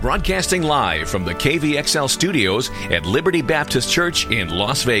Broadcasting live from the KVXL studios at Liberty Baptist Church in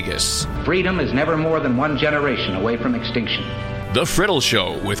Las Vegas. Freedom is never more than one generation away from extinction. The Frodo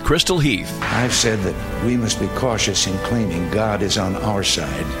Show with Crystal Heath. I've said that we must be cautious in claiming God is on our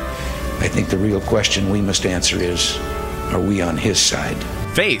side. I think the real question we must answer is, are we on His side?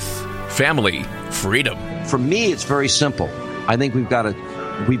 Faith, family, freedom. For me, it's very simple. I think we've got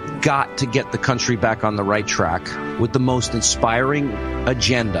to get the country back on the right track with the most inspiring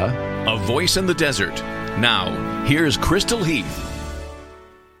agenda. A voice in the desert. Now, here's Crystal Heath.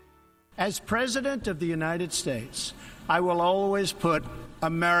 As President of the United States, I will always put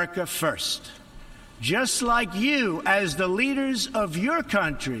America first. Just like you, as the leaders of your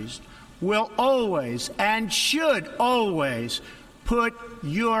countries, will always and should always put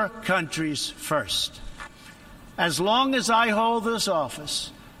your countries first. As long as I hold this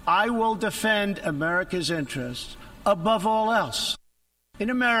office, I will defend America's interests above all else. In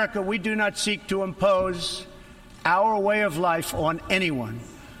America, we do not seek to impose our way of life on anyone,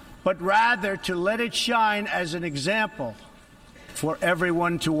 but rather to let it shine as an example for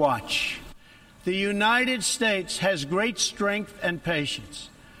everyone to watch. The United States has great strength and patience,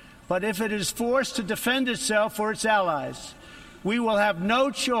 but if it is forced to defend itself or its allies, we will have no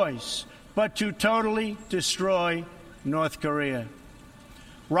choice but to totally destroy North Korea.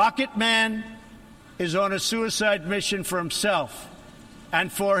 Rocket Man is on a suicide mission for himself and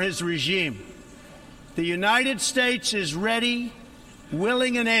for his regime. The United States is ready,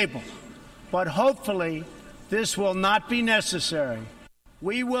 willing, and able, but hopefully this will not be necessary.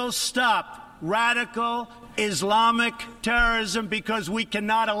 We will stop radical Islamic terrorism because we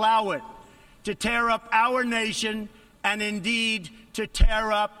cannot allow it to tear up our nation and indeed to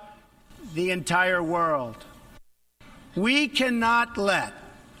tear up the entire world. We cannot let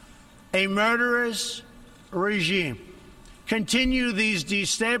a murderous regime continue these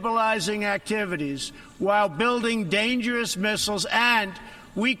destabilizing activities while building dangerous missiles, and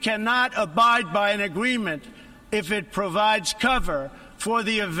we cannot abide by an agreement if it provides cover for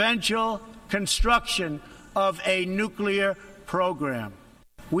the eventual construction of a nuclear program.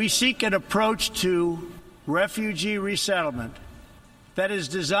 We seek an approach to refugee resettlement that is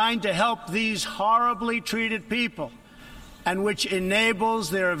designed to help these horribly treated people and which enables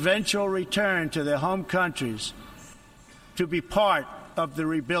their eventual return to their home countries to be part of the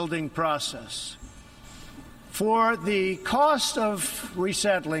rebuilding process. For the cost of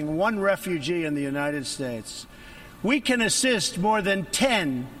resettling one refugee in the United States, we can assist more than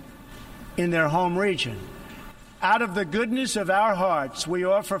 10 in their home region. Out of the goodness of our hearts, we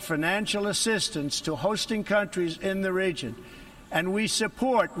offer financial assistance to hosting countries in the region, and we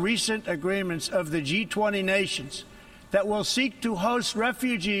support recent agreements of the G20 nations that will seek to host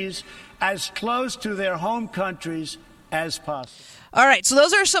refugees as close to their home countries as possible. All right, so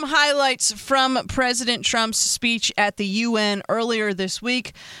those are some highlights from President Trump's speech at the UN earlier this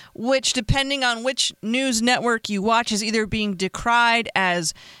week, which, depending on which news network you watch, is either being decried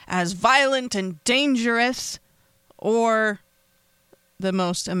as violent and dangerous or the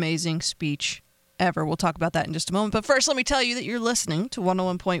most amazing speech ever. We'll talk about that in just a moment. But first, let me tell you that you're listening to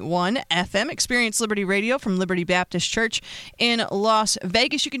 101.1 FM Experience Liberty Radio from Liberty Baptist Church in Las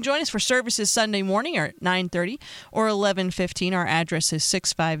Vegas. You can join us for services Sunday morning or at 9:30 or 11:15. Our address is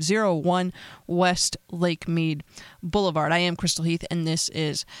 6501 West Lake Mead Boulevard. I am Crystal Heath, and this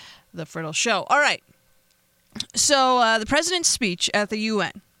is The Frodo Show. All right. So the president's speech at the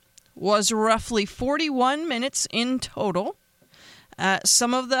UN was roughly 41 minutes in total.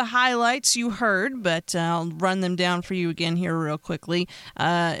 Some of the highlights you heard, but I'll run them down for you again here real quickly.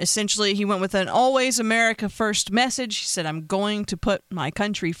 Essentially, he went with an always America first message. He said, I'm going to put my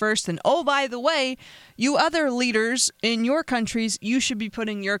country first. And oh, by the way, you other leaders in your countries, you should be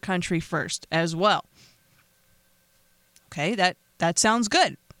putting your country first as well. Okay, that sounds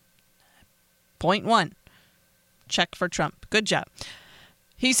good. Point one. Check for Trump. Good job.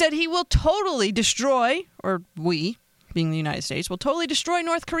 He said he will totally destroy, or we, being the United States, will totally destroy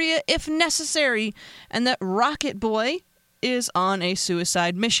North Korea if necessary, and that Rocket Boy is on a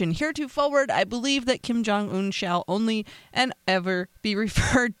suicide mission. Heretofore, I believe that Kim Jong-un shall only and ever be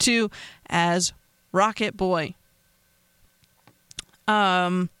referred to as Rocket Boy.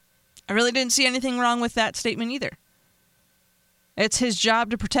 I really didn't see anything wrong with that statement either. It's his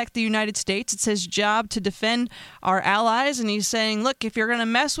job to protect the United States. It's his job to defend our allies, and he's saying, look, if you're going to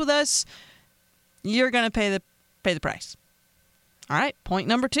mess with us, you're going to pay the price. All right, point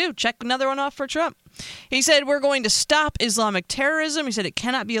number two. Check another one off for Trump. He said we're going to stop Islamic terrorism. He said it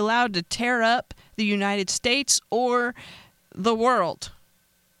cannot be allowed to tear up the United States or the world.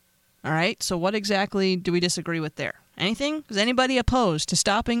 All right, so what exactly do we disagree with there? Anything? Is anybody opposed to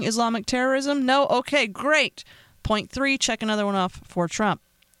stopping Islamic terrorism? No? Okay, great. Point 3, check another one off for Trump.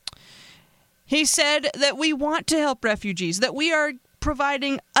 He said that we want to help refugees, that we are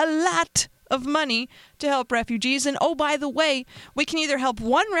providing a lot of money to help refugees. And oh, by the way, we can either help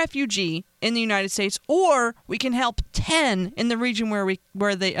one refugee in the United States or we can help 10 in the region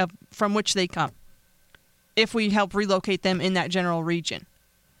from which they come, if we help relocate them in that general region.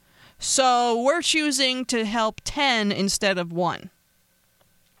 So we're choosing to help 10 instead of 1.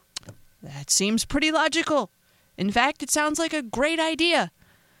 That seems pretty logical. In fact, it sounds like a great idea.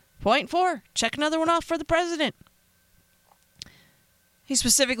 Point 4, check another one off for the president. He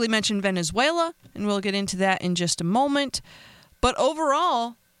specifically mentioned Venezuela, and we'll get into that in just a moment. But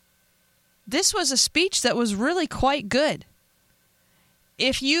overall, this was a speech that was really quite good.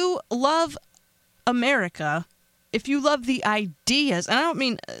 If you love America, if you love the ideas, and I don't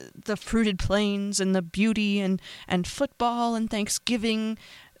mean the fruited plains and the beauty and football and Thanksgiving,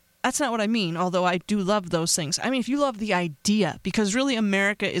 that's not what I mean, although I do love those things. I mean, if you love the idea, because really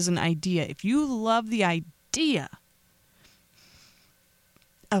America is an idea. If you love the idea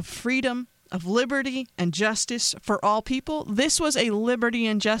of freedom, of liberty and justice for all people, this was a liberty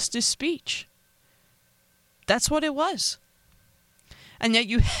and justice speech. That's what it was. And yet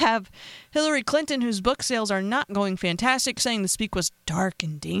you have Hillary Clinton, whose book sales are not going fantastic, saying the speech was dark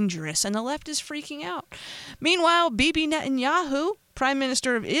and dangerous, and the left is freaking out. Meanwhile, Bibi Netanyahu, Prime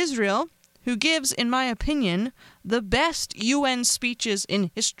Minister of Israel, who gives, in my opinion, the best UN speeches in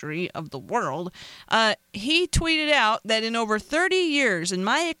history of the world, he tweeted out that in over 30 years, in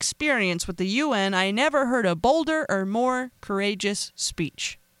my experience with the UN, I never heard a bolder or more courageous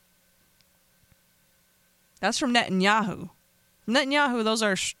speech. That's from Netanyahu. Netanyahu, those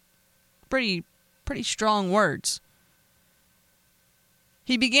are pretty strong words.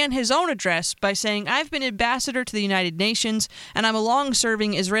 He began his own address by saying, I've been ambassador to the United Nations, and I'm a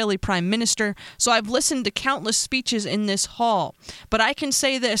long-serving Israeli prime minister, so I've listened to countless speeches in this hall. But I can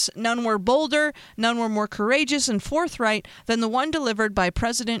say this, none were bolder, none were more courageous and forthright than the one delivered by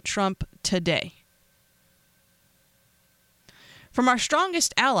President Trump today. From our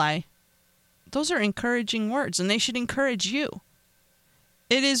strongest ally, those are encouraging words, and they should encourage you.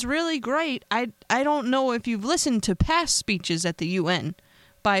 It is really great. I don't know if you've listened to past speeches at the UN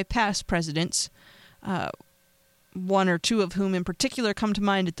by past presidents, one or two of whom in particular come to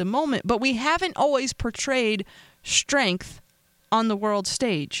mind at the moment, but we haven't always portrayed strength on the world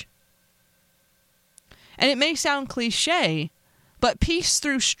stage. And it may sound cliche, but peace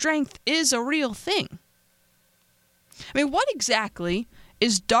through strength is a real thing. I mean, what exactly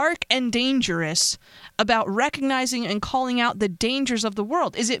is dark and dangerous about recognizing and calling out the dangers of the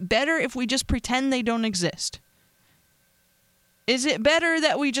world? Is it better if we just pretend they don't exist? Is it better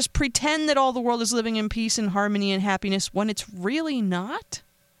that we just pretend that all the world is living in peace and harmony and happiness when it's really not?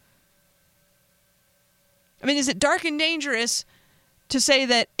 I mean, is it dark and dangerous to say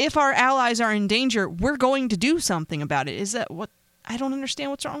that if our allies are in danger, we're going to do something about it? Is that what? I don't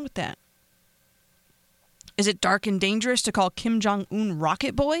understand what's wrong with that. Is it dark and dangerous to call Kim Jong-un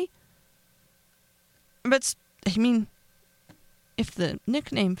Rocket Boy? But, I mean, if the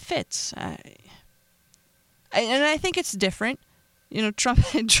nickname fits, and I think it's different. You know, Trump,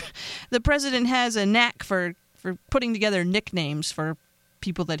 the president has a knack for putting together nicknames for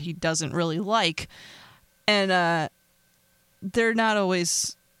people that he doesn't really like, and they're not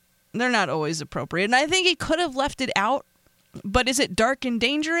always appropriate. And I think he could have left it out. But is it dark and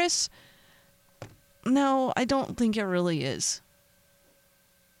dangerous? No, I don't think it really is.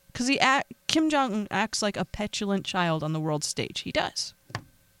 Because Kim Jong-un acts like a petulant child on the world stage. He does.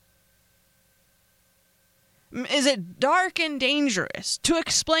 Is it dark and dangerous to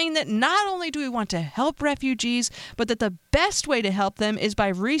explain that not only do we want to help refugees, but that the best way to help them is by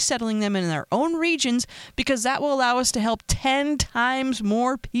resettling them in their own regions, because that will allow us to help 10 times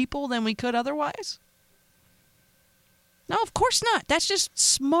more people than we could otherwise? No, of course not. That's just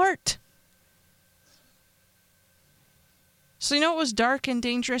smart. So you know what was dark and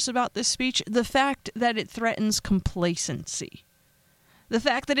dangerous about this speech? The fact that it threatens complacency. The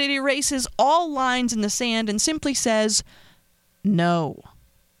fact that it erases all lines in the sand and simply says, no.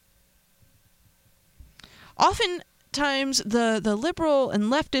 Oftentimes, the liberal and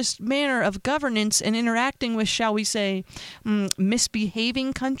leftist manner of governance and interacting with, shall we say,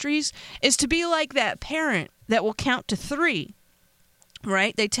 misbehaving countries is to be like that parent that will count to 3,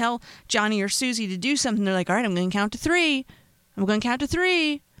 right? They tell Johnny or Susie to do something. They're like, all right, I'm going to count to 3. I'm going to count to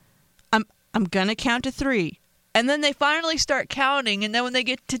 3. I'm going to count to 3. And then they finally start counting, and then when they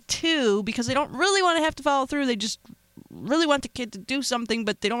get to 2, because they don't really want to have to follow through, they just really want the kid to do something,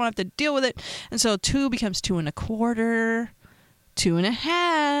 but they don't have to deal with it. And so 2 becomes 2 1/4, 2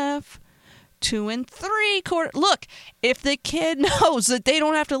 1/2, 2 3/4. Look, if the kid knows that they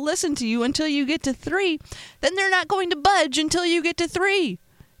don't have to listen to you until you get to 3, then they're not going to budge until you get to 3.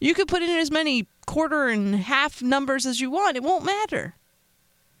 You could put in as many 1/4 and 1/2 numbers as you want. It won't matter.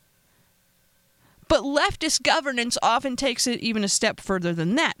 But leftist governance often takes it even a step further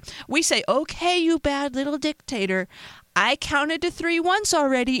than that. We say, okay, you bad little dictator, I counted to 3 once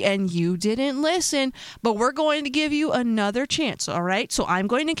already and you didn't listen, but we're going to give you another chance, all right? So I'm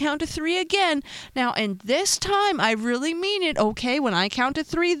going to count to 3 again. Now, and this time, I really mean it, okay? When I count to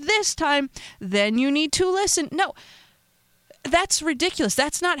 3 this time, then you need to listen. No. That's ridiculous.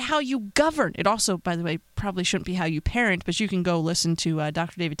 That's not how you govern. It also, by the way, probably shouldn't be how you parent, but you can go listen to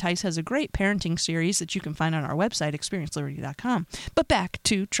Dr. David Tice has a great parenting series that you can find on our website, experienceliberty.com. But back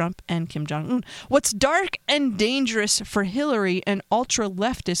to Trump and Kim Jong-un. What's dark and dangerous for Hillary and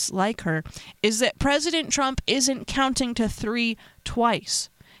ultra-leftists like her is that President Trump isn't counting to 3 twice.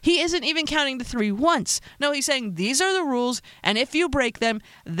 He isn't even counting to 3 once. No, he's saying these are the rules, and if you break them,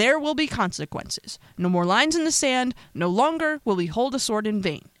 there will be consequences. No more lines in the sand. No longer will we hold a sword in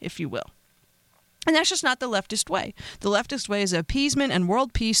vain, if you will. And that's just not the leftist way. The leftist way is appeasement and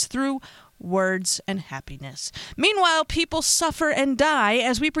world peace through words and happiness. Meanwhile, people suffer and die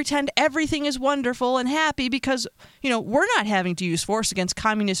as we pretend everything is wonderful and happy because, we're not having to use force against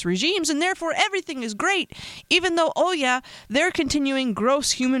communist regimes and therefore everything is great, even though, they're continuing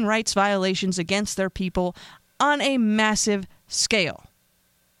gross human rights violations against their people on a massive scale.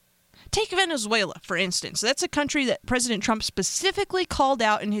 Take Venezuela, for instance. That's a country that President Trump specifically called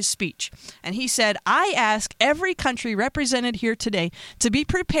out in his speech. And he said, I ask every country represented here today to be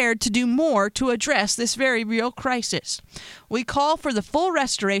prepared to do more to address this very real crisis. We call for the full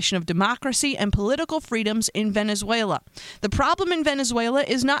restoration of democracy and political freedoms in Venezuela. The problem in Venezuela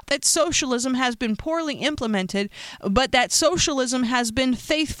is not that socialism has been poorly implemented, but that socialism has been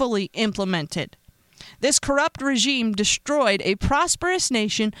faithfully implemented. This corrupt regime destroyed a prosperous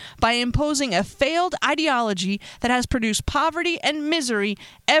nation by imposing a failed ideology that has produced poverty and misery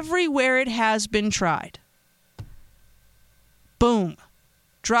everywhere it has been tried. Boom.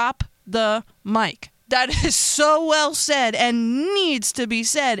 Drop the mic. That is so well said and needs to be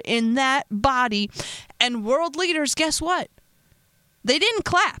said in that body. And world leaders, guess what? They didn't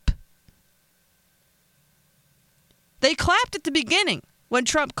clap. They clapped at the beginning when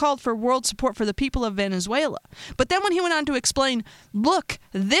Trump called for world support for the people of Venezuela. But then when he went on to explain, look,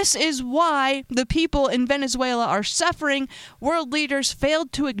 this is why the people in Venezuela are suffering, world leaders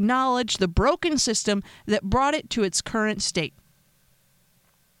failed to acknowledge the broken system that brought it to its current state.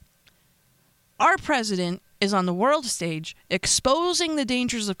 Our president is on the world stage exposing the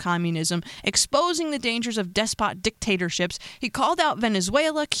dangers of communism, exposing the dangers of despot dictatorships. He called out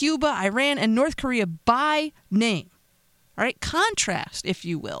Venezuela, Cuba, Iran, and North Korea by name. All right, contrast, if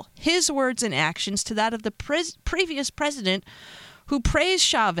you will, his words and actions to that of the previous president who praised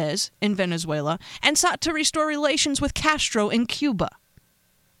Chavez in Venezuela and sought to restore relations with Castro in Cuba.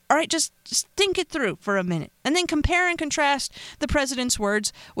 All right, just think it through for a minute and then compare and contrast the president's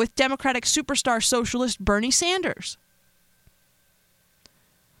words with Democratic superstar socialist Bernie Sanders.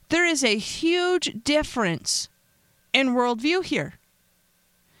 There is a huge difference in worldview here.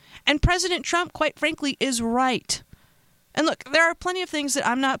 And President Trump, quite frankly, is right. And look, there are plenty of things that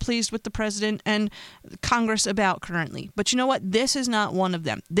I'm not pleased with the president and Congress about currently. But you know what? This is not one of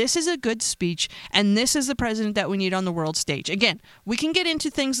them. This is a good speech, and this is the president that we need on the world stage. Again, we can get into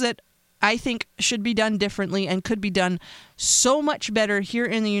things that I think should be done differently and could be done so much better here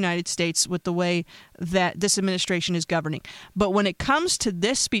in the United States with the way that this administration is governing. But when it comes to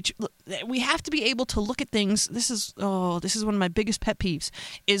this speech, we have to be able to look at things. This is one of my biggest pet peeves,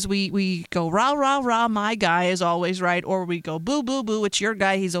 is we go, rah, rah, rah, my guy is always right, or we go, boo, boo, boo, it's your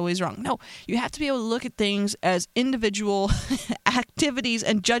guy, he's always wrong. No, you have to be able to look at things as individual activities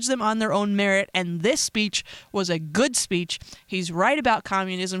and judge them on their own merit, and this speech was a good speech. He's right about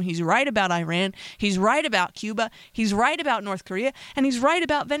communism, he's right about Iran, he's right about Cuba, he's right about North Korea, and he's right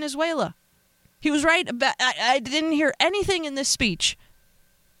about Venezuela. He was right about, I didn't hear anything in this speech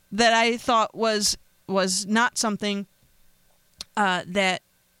that I thought was not something that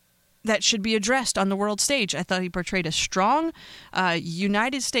should be addressed on the world stage. I thought he portrayed a strong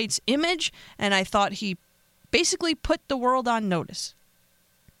United States image, and I thought he basically put the world on notice.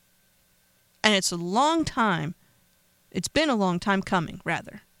 And it's been a long time coming,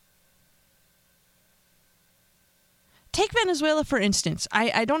 rather. Take Venezuela, for instance.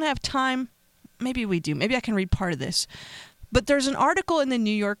 I don't have time. Maybe we do. Maybe I can read part of this. But there's an article in the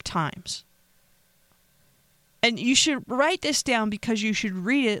New York Times And you should write this down because you should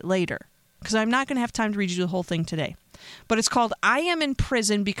read it later, because I'm not going to have time to read you the whole thing today. But it's called "I Am in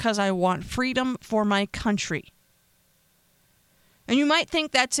Prison Because I Want Freedom for My Country." And you might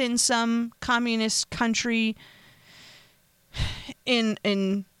think that's in some communist country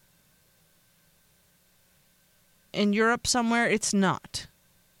in Europe somewhere. It's not.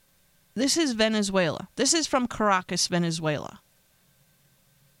 This is Venezuela. This is from Caracas, Venezuela.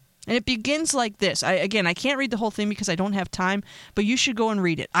 And it begins like this. I can't read the whole thing because I don't have time, but you should go and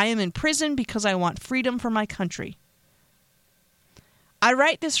read it. "I am in prison because I want freedom for my country. I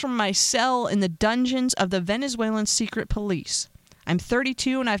write this from my cell in the dungeons of the Venezuelan secret police. I'm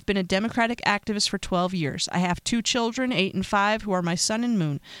 32 and I've been a Democratic activist for 12 years. I have 2 children, 8 and 5, who are my sun and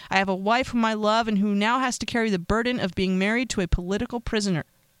moon. I have a wife whom I love and who now has to carry the burden of being married to a political prisoner.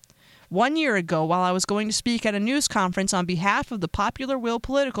 1 year ago, while I was going to speak at a news conference on behalf of the Popular Will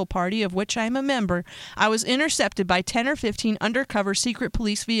political party, of which I am a member, I was intercepted by 10 or 15 undercover secret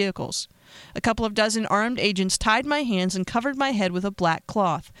police vehicles. A couple of dozen armed agents tied my hands and covered my head with a black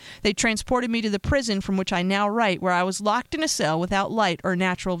cloth. They transported me to the prison from which I now write, where I was locked in a cell without light or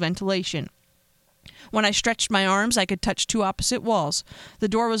natural ventilation. When I stretched my arms, I could touch 2 opposite walls. The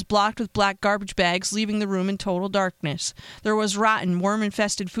door was blocked with black garbage bags, leaving the room in total darkness. There was rotten,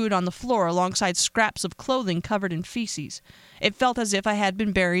 worm-infested food on the floor alongside scraps of clothing covered in feces. It felt as if I had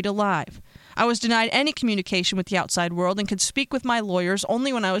been buried alive. I was denied any communication with the outside world and could speak with my lawyers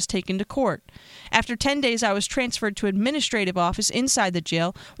only when I was taken to court. After 10 days, I was transferred to administrative office inside the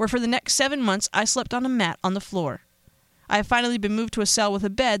jail, where for the next 7 months I slept on a mat on the floor. I have finally been moved to a cell with a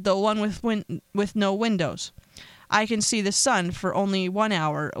bed, though one with no windows. I can see the sun for only 1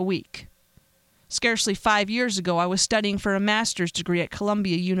 hour a week. Scarcely 5 years ago, I was studying for a master's degree at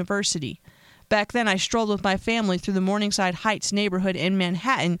Columbia University. Back then, I strolled with my family through the Morningside Heights neighborhood in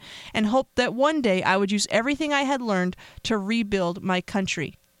Manhattan and hoped that one day I would use everything I had learned to rebuild my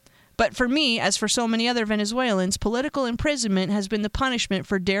country. But for me, as for so many other Venezuelans, political imprisonment has been the punishment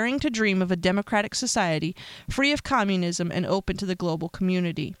for daring to dream of a democratic society, free of communism and open to the global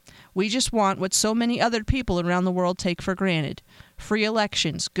community. We just want what so many other people around the world take for granted: free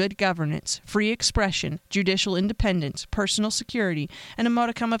elections, good governance, free expression, judicial independence, personal security, and a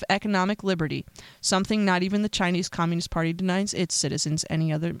modicum of economic liberty, something not even the Chinese Communist Party denies its citizens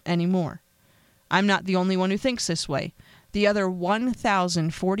anymore. I'm not the only one who thinks this way. The other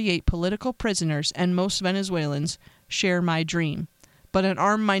 1,048 political prisoners and most Venezuelans share my dream. But an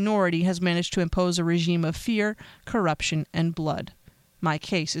armed minority has managed to impose a regime of fear, corruption, and blood. My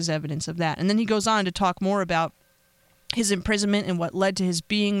case is evidence of that." And then he goes on to talk more about his imprisonment and what led to his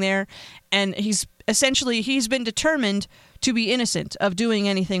being there. And he's been determined to be innocent of doing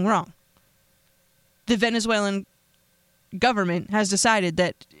anything wrong. The Venezuelan government has decided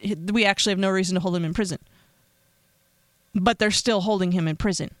that we actually have no reason to hold him in prison. But they're still holding him in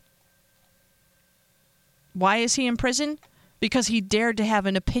prison. Why is he in prison? Because he dared to have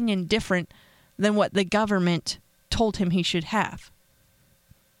an opinion different than what the government told him he should have.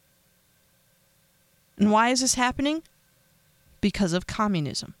 And why is this happening? Because of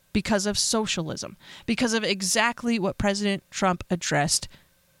communism, because of socialism, because of exactly what President Trump addressed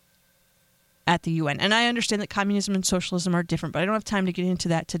at the UN. And I understand that communism and socialism are different, but I don't have time to get into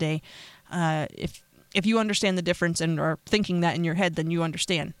that today. If you understand the difference and are thinking that in your head, then you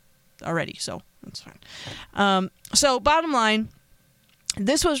understand already, so that's fine. So bottom line,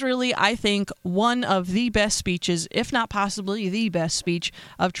 this was really, I think, one of the best speeches, if not possibly the best speech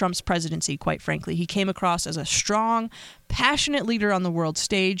of Trump's presidency, quite frankly. He came across as a strong, passionate leader on the world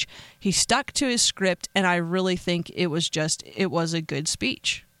stage. He stuck to his script, and I really think it was a good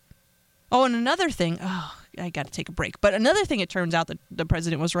speech. Oh, and another thing, I got to take a break, but another thing it turns out that the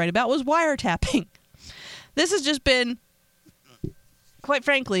president was right about was wiretapping. This has just been, quite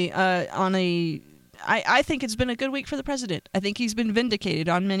frankly, I think it's been a good week for the president. I think he's been vindicated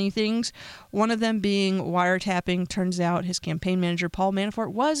on many things, one of them being wiretapping. Turns out his campaign manager, Paul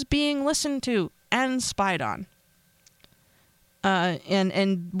Manafort, was being listened to and spied on.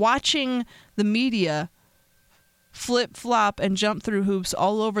 And watching the media flip-flop and jump through hoops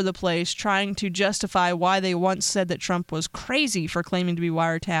all over the place trying to justify why they once said that Trump was crazy for claiming to be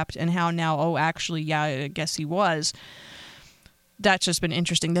wiretapped and how now, actually, yeah, I guess he was. That's just been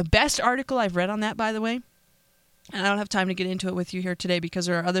interesting. The best article I've read on that, by the way, and I don't have time to get into it with you here today because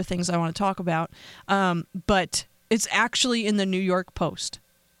there are other things I want to talk about, but it's actually in the New York Post.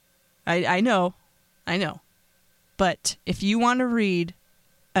 I know. But if you want to read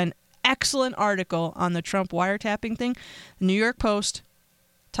an excellent article on the Trump wiretapping thing, the New York Post,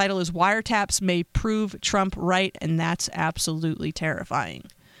 title is "Wiretaps May Prove Trump Right," and that's absolutely terrifying.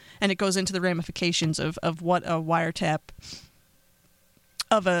 and it goes into the ramifications of what a wiretap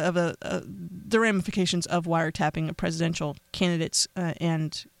the ramifications of wiretapping a presidential candidates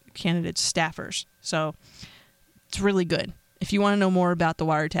and candidates' staffers. So it's really good. If you want to know more about the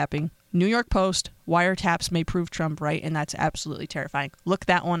wiretapping, New York Post, wiretaps may prove Trump right, and that's absolutely terrifying. Look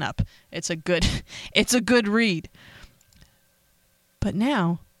that one up. It's a good read. But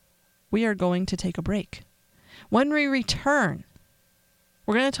now we are going to take a break. When we return,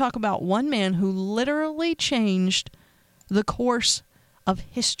 we're going to talk about one man who literally changed the course of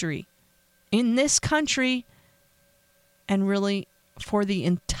history in this country and really for the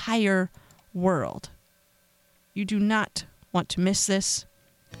entire world. You do not want to miss this.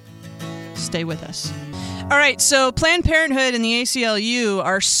 Stay with us. All right, so Planned Parenthood and the ACLU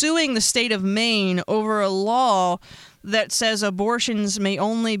are suing the state of Maine over a law that says abortions may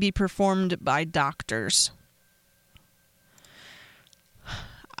only be performed by doctors.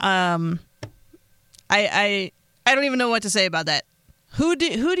 I don't even know what to say about that. Who do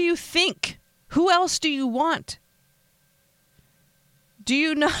you think? Who else do you want? Do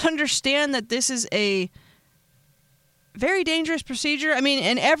you not understand that this is a very dangerous procedure? I mean,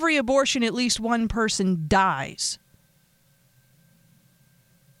 in every abortion, at least one person dies.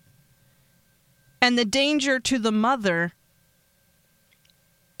 And the danger to the mother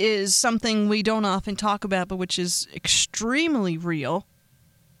is something we don't often talk about, but which is extremely real.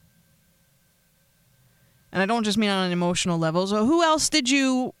 And I don't just mean on an emotional level. So who else did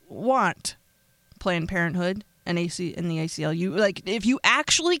you want? Planned Parenthood and the ACLU. Like, if you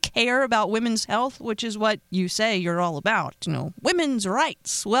actually care about women's health, which is what you say you're all about, women's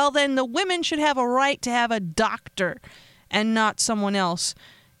rights, well, then the women should have a right to have a doctor and not someone else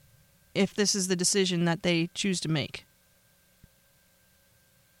if this is the decision that they choose to make.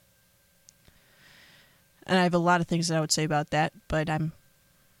 And I have a lot of things that I would say about that, but I'm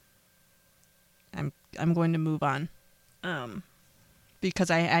going to move on because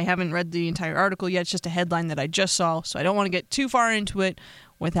I haven't read the entire article yet. It's just a headline that I just saw, so I don't want to get too far into it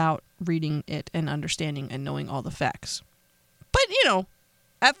without reading it and understanding and knowing all the facts. But,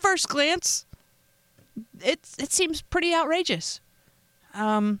 at first glance, it seems pretty outrageous.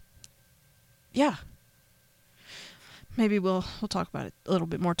 Yeah. Maybe we'll talk about it a little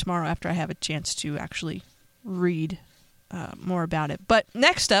bit more tomorrow after I have a chance to actually read more about it. But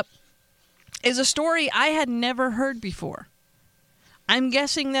next up is a story I had never heard before. I'm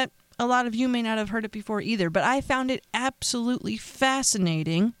guessing that a lot of you may not have heard it before either, but I found it absolutely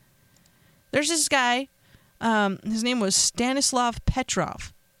fascinating. There's this guy, his name was Stanislav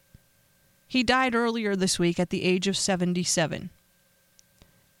Petrov. He died earlier this week at the age of 77.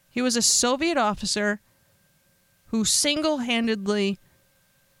 He was a Soviet officer who single-handedly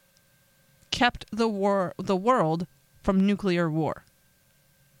kept the world from nuclear war.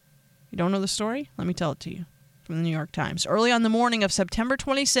 You don't know the story? Let me tell it to you. From the New York Times. Early on the morning of September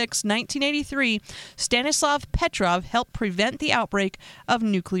 26, 1983, Stanislav Petrov helped prevent the outbreak of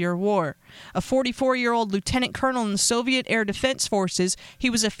nuclear war. A 44-year-old lieutenant colonel in the Soviet Air Defense Forces, he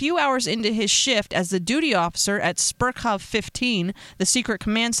was a few hours into his shift as the duty officer at Spurkov 15, the secret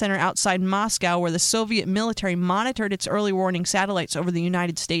command center outside Moscow where the Soviet military monitored its early warning satellites over the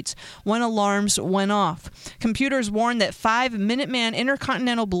United States, when alarms went off. Computers warned that 5 Minuteman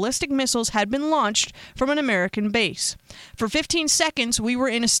intercontinental ballistic missiles had been launched from an American base. For 15 seconds, we were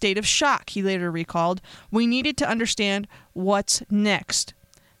in a state of shock, he later recalled. We needed to understand what's next.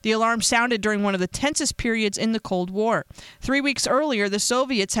 The alarm sounded during one of the tensest periods in the Cold War. 3 weeks earlier, the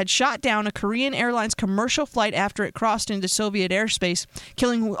Soviets had shot down a Korean Airlines commercial flight after it crossed into Soviet airspace,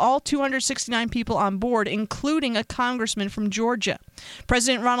 killing all 269 people on board, including a congressman from Georgia.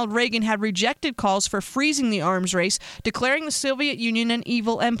 President Ronald Reagan had rejected calls for freezing the arms race, declaring the Soviet Union an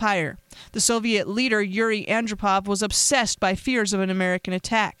evil empire. The Soviet leader, Yuri Andropov, was obsessed by fears of an American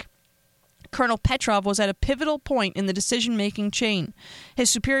attack. Colonel Petrov was at a pivotal point in the decision-making chain. His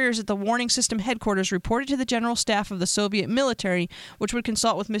superiors at the warning system headquarters reported to the general staff of the Soviet military, which would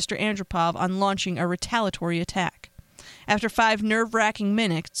consult with Mr. Andropov on launching a retaliatory attack. After 5 nerve-wracking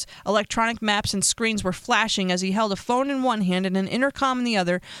minutes, electronic maps and screens were flashing as he held a phone in one hand and an intercom in the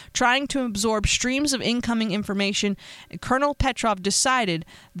other, trying to absorb streams of incoming information. Colonel Petrov decided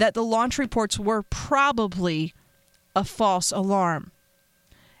that the launch reports were probably a false alarm.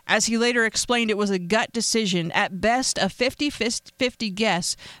 As he later explained, it was a gut decision, at best a 50-50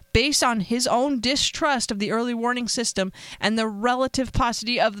 guess, based on his own distrust of the early warning system and the relative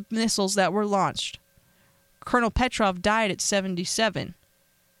paucity of the missiles that were launched. Colonel Petrov died at 77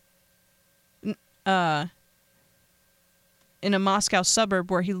 in a Moscow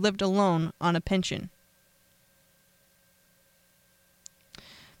suburb where he lived alone on a pension.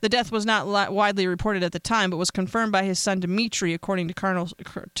 The death was not widely reported at the time, but was confirmed by his son Dmitry, according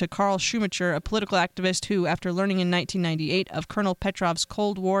to Carl Schumacher, a political activist who, after learning in 1998 of Colonel Petrov's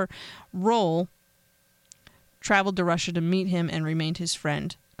Cold War role, traveled to Russia to meet him and remained his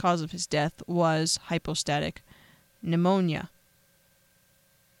friend. Cause of his death was hypostatic pneumonia.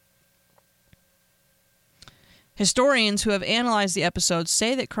 Historians who have analyzed the episode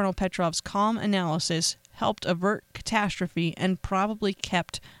say that Colonel Petrov's calm analysis helped avert catastrophe and probably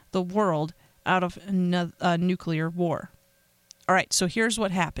kept the world out of a nuclear war. All right, so here's what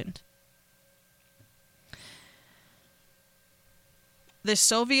happened. This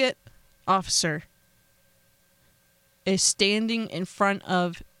Soviet officer is standing in front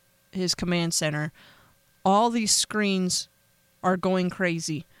of his command center. All these screens are going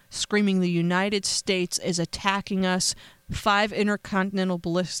crazy, screaming the United States is attacking us. 5 intercontinental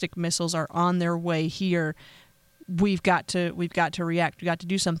ballistic missiles are on their way here. We've got to react. We've got to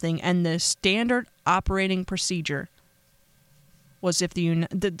do something. And the standard operating procedure was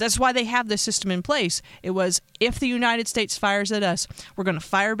that's why they have this system in place. It was, if the United States fires at us, we're going to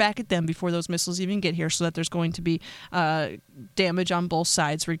fire back at them before those missiles even get here, so that there's going to be damage on both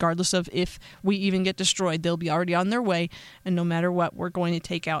sides. Regardless of if we even get destroyed, they'll be already on their way, and no matter what, we're going to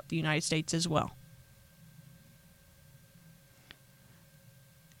take out the United States as well.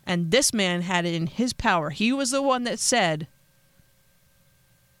 And this man had it in his power. He was the one that said,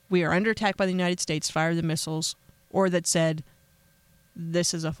 we are under attack by the United States, fire the missiles, or that said,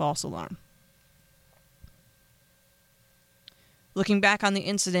 this is a false alarm. Looking back on the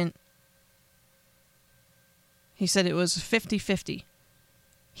incident, he said it was 50-50.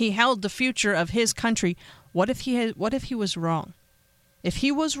 He held the future of his country. What if he was wrong? If he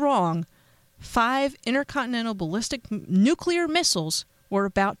was wrong, 5 intercontinental ballistic nuclear missiles were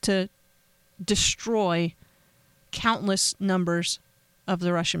about to destroy countless numbers of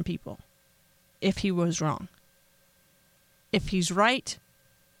the Russian people. If he was wrong. If he's right,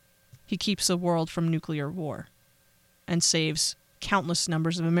 he keeps the world from nuclear war and saves countless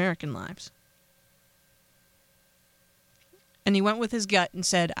numbers of American lives. And he went with his gut and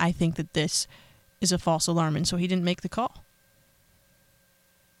said, I think that this is a false alarm, and so he didn't make the call.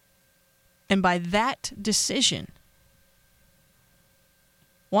 And by that decision,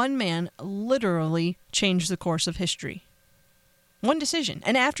 one man literally changed the course of history. One decision.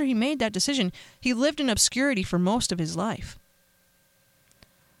 And after he made that decision, he lived in obscurity for most of his life.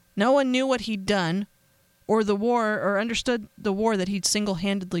 No one knew what he'd done or the war, or understood the war that he'd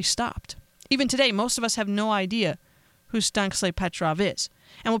single-handedly stopped. Even today, most of us have no idea who Stanислay Petrov is,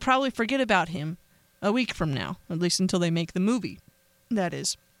 and we'll probably forget about him a week from now, at least until they make the movie, that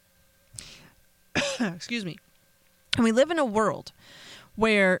is. Excuse me. And we live in a world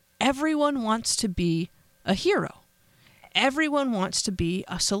where everyone wants to be a hero. Everyone wants to be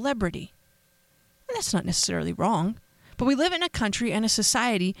a celebrity. And that's not necessarily wrong. But we live in a country and a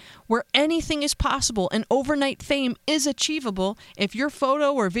society where anything is possible, and overnight fame is achievable if your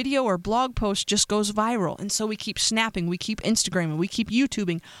photo or video or blog post just goes viral. And so we keep snapping, we keep Instagramming, we keep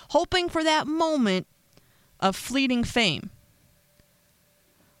YouTubing, hoping for that moment of fleeting fame.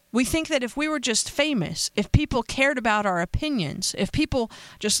 We think that if we were just famous, if people cared about our opinions, if people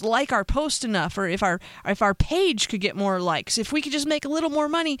just like our post enough, or if our page could get more likes, if we could just make a little more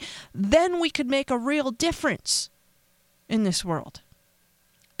money, then we could make a real difference in this world.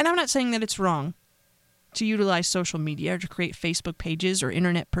 And I'm not saying that it's wrong to utilize social media or to create Facebook pages or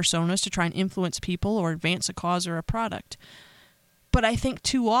internet personas to try and influence people or advance a cause or a product. But I think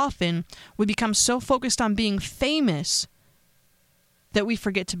too often we become so focused on being famous that we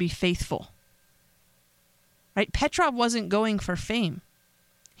forget to be faithful. Right? Petrov wasn't going for fame.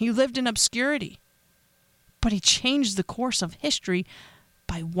 He lived in obscurity. But he changed the course of history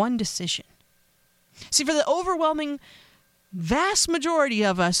by one decision. See, for the overwhelming vast majority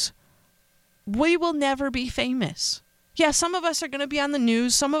of us, we will never be famous. Yeah, some of us are going to be on the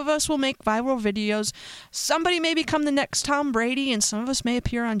news. Some of us will make viral videos. Somebody may become the next Tom Brady, and some of us may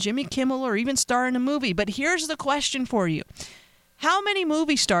appear on Jimmy Kimmel or even star in a movie. But here's the question for you. How many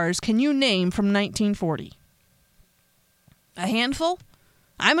movie stars can you name from 1940? A handful?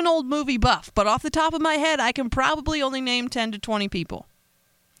 I'm an old movie buff, but off the top of my head, I can probably only name 10 to 20 people.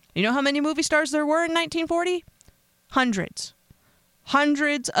 You know how many movie stars there were in 1940? Hundreds.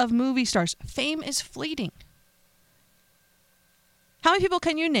 Hundreds of movie stars. Fame is fleeting. How many people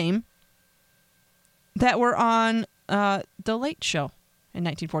can you name that were on The Late Show in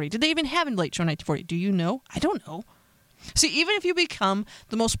 1940? Did they even have a Late Show in 1940? Do you know? I don't know. See, even if you become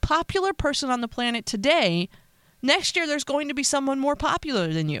the most popular person on the planet today, next year there's going to be someone more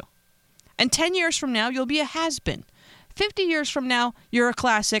popular than you. And 10 years from now, you'll be a has-been. 50 years from now, you're a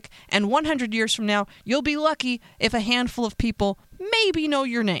classic, and 100 years from now, you'll be lucky if a handful of people maybe know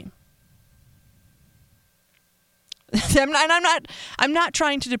your name. I'm not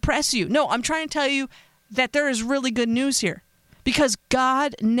trying to depress you. No, I'm trying to tell you that there is really good news here, because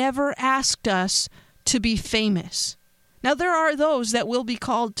God never asked us to be famous. Now, there are those that will be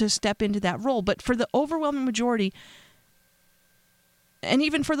called to step into that role, but for the overwhelming majority, and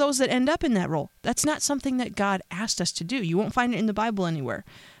even for those that end up in that role, that's not something that God asked us to do. You won't find it in the Bible anywhere.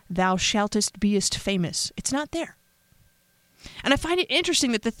 Thou shalt beest famous. It's not there. And I find it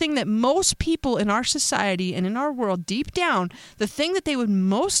interesting that the thing that most people in our society and in our world, deep down, the thing that they would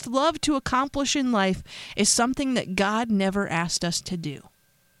most love to accomplish in life is something that God never asked us to do.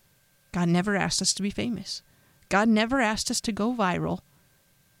 God never asked us to be famous. God never asked us to go viral.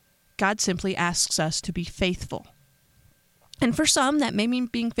 God simply asks us to be faithful. And for some, that may mean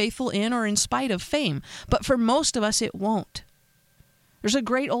being faithful in or in spite of fame. But for most of us, it won't. There's a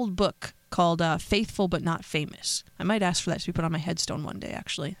great old book called Faithful But Not Famous. I might ask for that to be put on my headstone one day,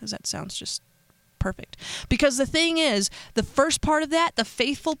 actually, because that sounds just perfect. Because the thing is, the first part of that, the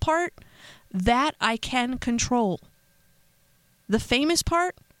faithful part, that I can control. The famous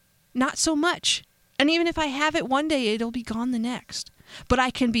part, not so much. And even if I have it one day, it'll be gone the next. But I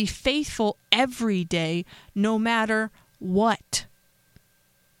can be faithful every day, no matter what.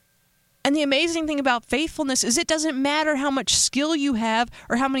 And the amazing thing about faithfulness is it doesn't matter how much skill you have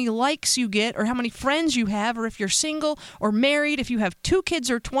or how many likes you get or how many friends you have or if you're single or married, if you have 2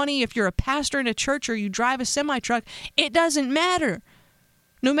 kids or 20, if you're a pastor in a church or you drive a semi-truck. It doesn't matter.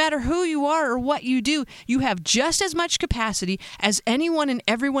 No matter who you are or what you do, you have just as much capacity as anyone and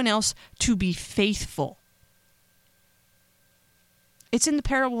everyone else to be faithful. It's in the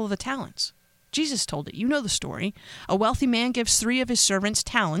parable of the talents. Jesus told it. You know the story. A wealthy man gives 3 of his servants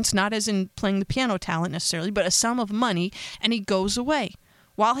talents, not as in playing the piano talent necessarily, but a sum of money, and he goes away.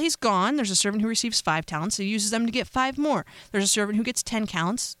 While he's gone, there's a servant who receives 5 talents, and he uses them to get 5 more. There's a servant who gets 10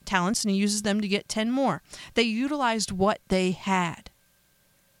 talents, and he uses them to get 10 more. They utilized what they had.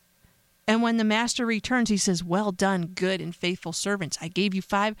 And when the master returns, he says, "Well done, good and faithful servants. I gave you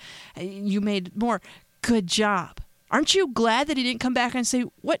 5, you made more. Good job." Aren't you glad that he didn't come back and say,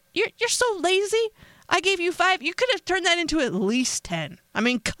 "What? You're so lazy? I gave you 5. You could have turned that into at least 10. I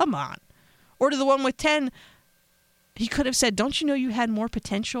mean, come on." Or to the one with 10, he could have said, "Don't you know you had more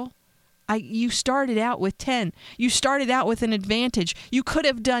potential? You started out with 10. You started out with an advantage. You could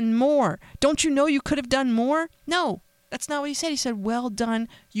have done more. Don't you know you could have done more?" No, that's not what he said. He said, "Well done.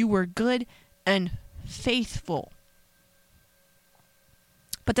 You were good and faithful."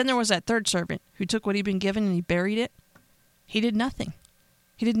 But then there was that third servant who took what he'd been given and he buried it. He did nothing.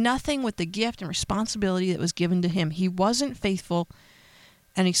 He did nothing with the gift and responsibility that was given to him. He wasn't faithful,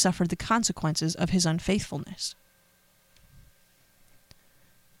 and he suffered the consequences of his unfaithfulness.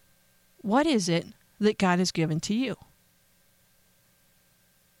 What is it that God has given to you?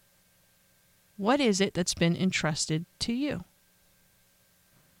 What is it that's been entrusted to you?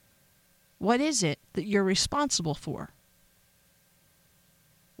 What is it that you're responsible for?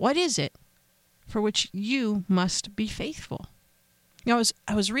 What is it for which you must be faithful? You know,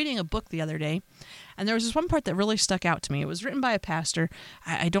 I was reading a book the other day, and there was this one part that really stuck out to me. It was written by a pastor.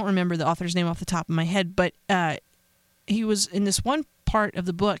 I don't remember the author's name off the top of my head, but he was in this one part of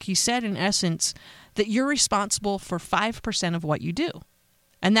the book. He said, in essence, that you're responsible for 5% of what you do.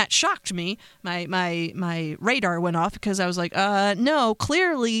 And that shocked me. My radar went off because I was like, no,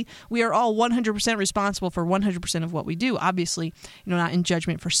 clearly we are all 100% responsible for 100% of what we do. Obviously, not in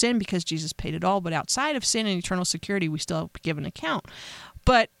judgment for sin because Jesus paid it all, but outside of sin and eternal security, we still have to give an account.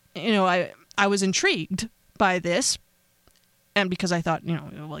 But, I was intrigued by this, and because I thought,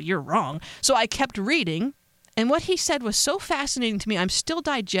 well, you're wrong. So I kept reading, and what he said was so fascinating to me, I'm still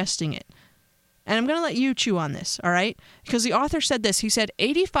digesting it. And I'm going to let you chew on this, all right? Because the author said this. He said,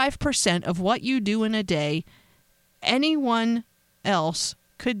 85% of what you do in a day, anyone else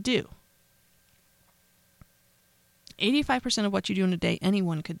could do. 85% of what you do in a day,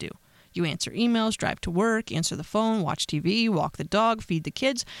 anyone could do. You answer emails, drive to work, answer the phone, watch TV, walk the dog, feed the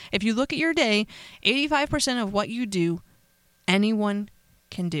kids. If you look at your day, 85% of what you do, anyone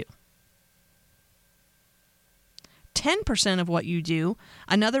can do. 10% of what you do,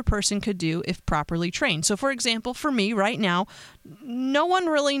 another person could do if properly trained. So, for example, for me right now, no one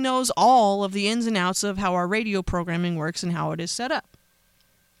really knows all of the ins and outs of how our radio programming works and how it is set up.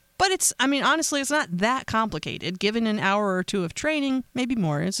 But honestly, it's not that complicated. Given an hour or 2 of training, maybe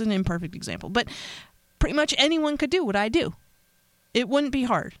more. It's an imperfect example. But pretty much anyone could do what I do. It wouldn't be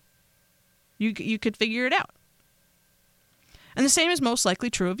hard. You could figure it out. And the same is most likely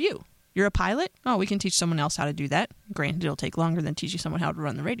true of you. You're a pilot? Oh, we can teach someone else how to do that. Granted, it'll take longer than teaching someone how to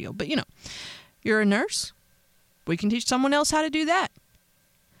run the radio. But, you're a nurse? We can teach someone else how to do that.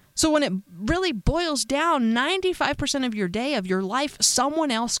 So when it really boils down, 95% of your day, of your life, someone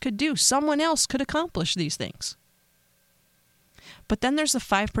else could do. Someone else could accomplish these things. But then there's the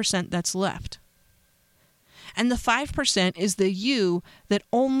 5% that's left. And the 5% is the you that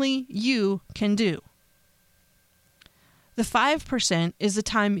only you can do. The 5% is the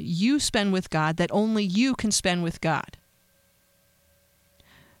time you spend with God that only you can spend with God.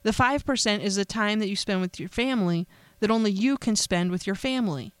 The 5% is the time that you spend with your family that only you can spend with your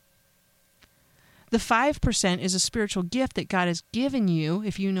family. The 5% is a spiritual gift that God has given you,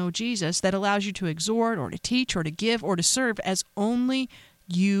 if you know Jesus, that allows you to exhort or to teach or to give or to serve as only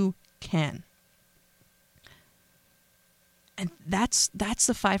you can. And that's the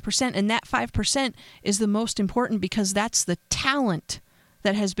 5%. And that 5% is the most important because that's the talent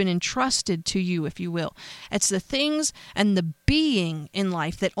that has been entrusted to you, if you will. It's the things and the being in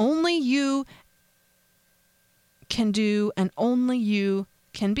life that only you can do and only you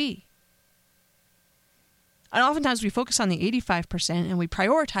can be. And oftentimes we focus on the 85% and we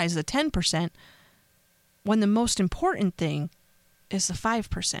prioritize the 10% when the most important thing is the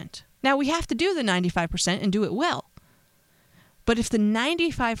 5%. Now, we have to do the 95% and do it well. But if the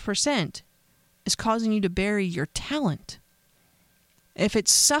 95% is causing you to bury your talent, if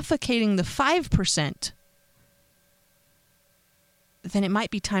it's suffocating the 5%, then it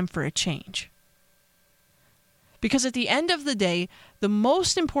might be time for a change. Because at the end of the day, the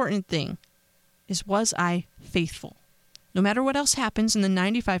most important thing is, was I faithful? No matter what else happens in the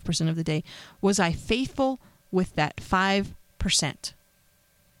 95% of the day, was I faithful with that 5%?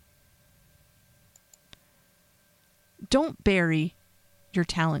 Don't bury your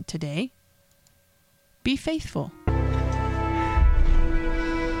talent today. Be faithful.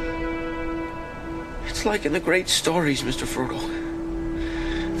 It's like in the great stories, Mr. Frodo.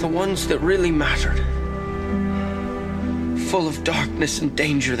 The ones that really mattered. Full of darkness and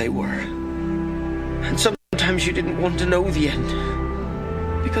danger they were. And sometimes you didn't want to know the end.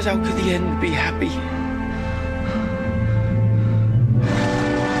 Because how could the end be happy?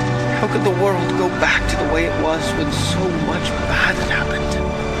 How could the world go back to the way it was when so much bad had happened?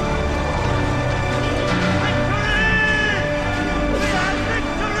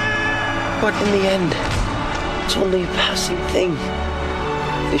 But in the end, it's only a passing thing.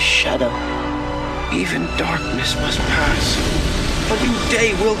 This shadow. Even darkness must pass. A new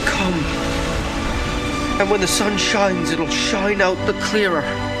day will come. And when the sun shines, it'll shine out the clearer.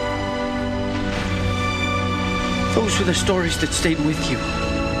 Those were the stories that stayed with you.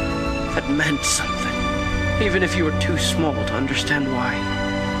 That meant something. Even if you were too small to understand why.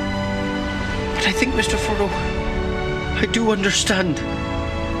 But I think, Mr. Frodo, I do understand.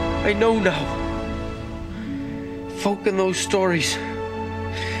 I know now. Folk in those stories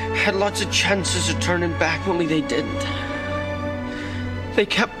had lots of chances of turning back, only they didn't. They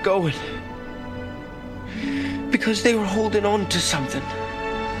kept going. Because they were holding on to something.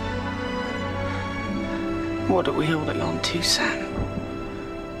 What are we holding on to, Sam?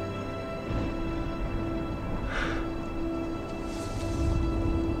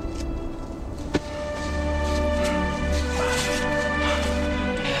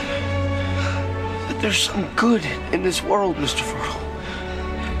 There's some good in this world, Mr. Frodo.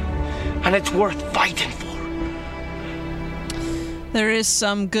 And it's worth fighting for. There is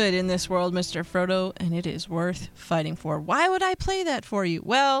some good in this world, Mr. Frodo, and it is worth fighting for. Why would I play that for you?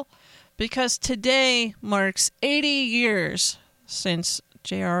 Well, because today marks 80 years since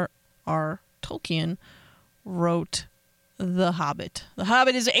J.R.R. Tolkien wrote The Hobbit. The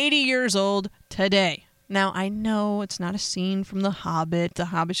Hobbit is 80 years old today. Now, I know it's not a scene from The Hobbit. The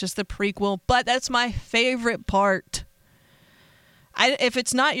Hobbit's just the prequel, but that's my favorite part. If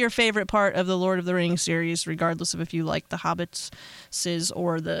it's not your favorite part of the Lord of the Rings series, regardless of if you like The Hobbits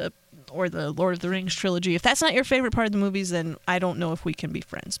or the Lord of the Rings trilogy, if that's not your favorite part of the movies, then I don't know if we can be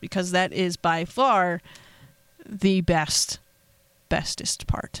friends, because that is by far the bestest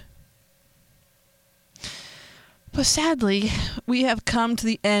part. But sadly, we have come to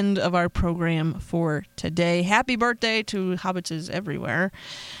the end of our program for today. Happy birthday to Hobbitses everywhere,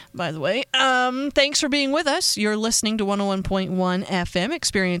 by the way. Thanks for being with us. You're listening to 101.1 FM,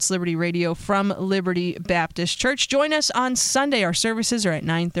 Experience Liberty Radio from Liberty Baptist Church. Join us on Sunday. Our services are at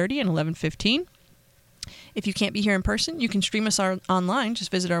 9:30 and 11:15. If you can't be here in person, you can stream us online. Just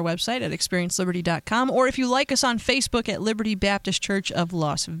visit our website at experienceliberty.com. Or if you like us on Facebook at Liberty Baptist Church of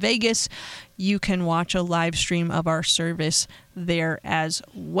Las Vegas, you can watch a live stream of our service there as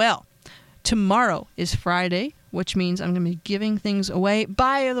well. Tomorrow is Friday, which means I'm going to be giving things away.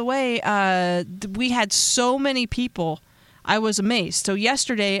 By the way, we had so many people. I was amazed. So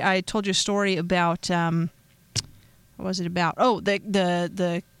yesterday I told you a story about, what was it about? Oh,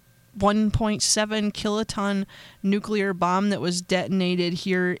 the 1.7 kiloton nuclear bomb that was detonated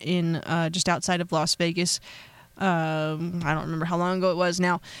here in just outside of Las Vegas. I don't remember how long ago it was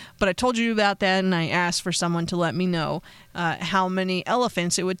now, but I told you about that, and I asked for someone to let me know how many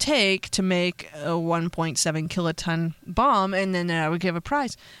elephants it would take to make a 1.7 kiloton bomb, and then I would give a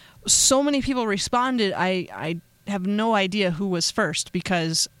prize. So many people responded. I have no idea who was first,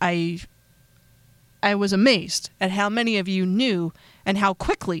 because I was amazed at how many of you knew and how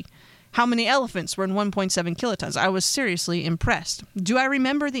quickly. How many elephants were in 1.7 kilotons? I was seriously impressed. Do I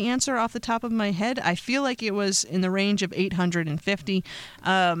remember the answer off the top of my head? I feel like it was in the range of 850.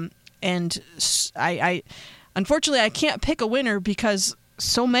 And I unfortunately, I can't pick a winner because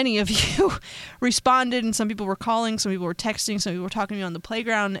so many of you responded, and some people were calling, some people were texting, some people were talking to me on the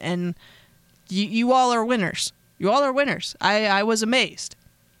playground, and you all are winners. You all are winners. I was amazed.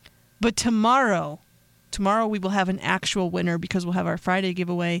 But tomorrow we will have an actual winner, because we'll have our Friday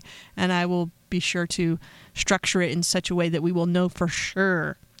giveaway, and I will be sure to structure it in such a way that we will know for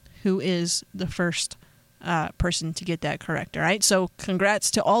sure who is the first person to get that correct. All right. So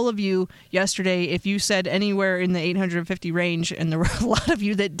congrats to all of you yesterday. If you said anywhere in the 850 range, and there were a lot of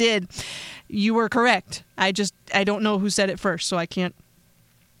you that did, you were correct. I don't know who said it first, so I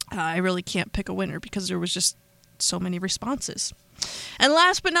really can't pick a winner because there was just so many responses. And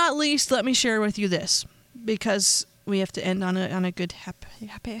last but not least, let me share with you this, because we have to end on a good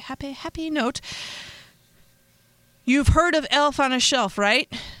happy note. You've heard of Elf on a Shelf,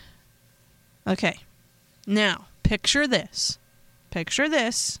 right? Okay. Now, picture this.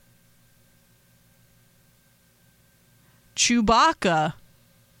 Chewbacca,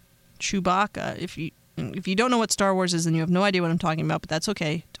 if you don't know what Star Wars is, then you have no idea what I'm talking about, but that's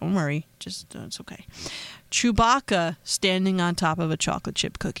okay. Don't worry. It's okay. Chewbacca standing on top of a chocolate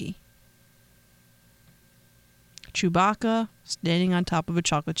chip cookie. Chewbacca standing on top of a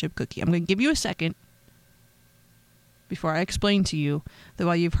chocolate chip cookie. I'm going to give you a second before I explain to you that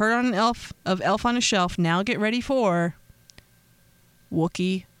while you've heard on Elf on a Shelf, now get ready for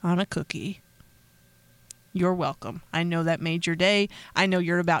Wookie on a Cookie. You're welcome. I know that made your day. I know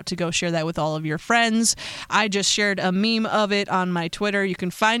you're about to go share that with all of your friends. I just shared a meme of it on my Twitter. You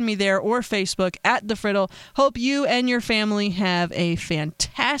can find me there, or Facebook at The Friddle. Hope you and your family have a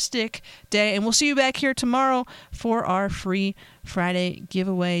fantastic day, and we'll see you back here tomorrow for our free Friday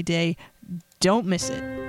giveaway day. Don't miss it.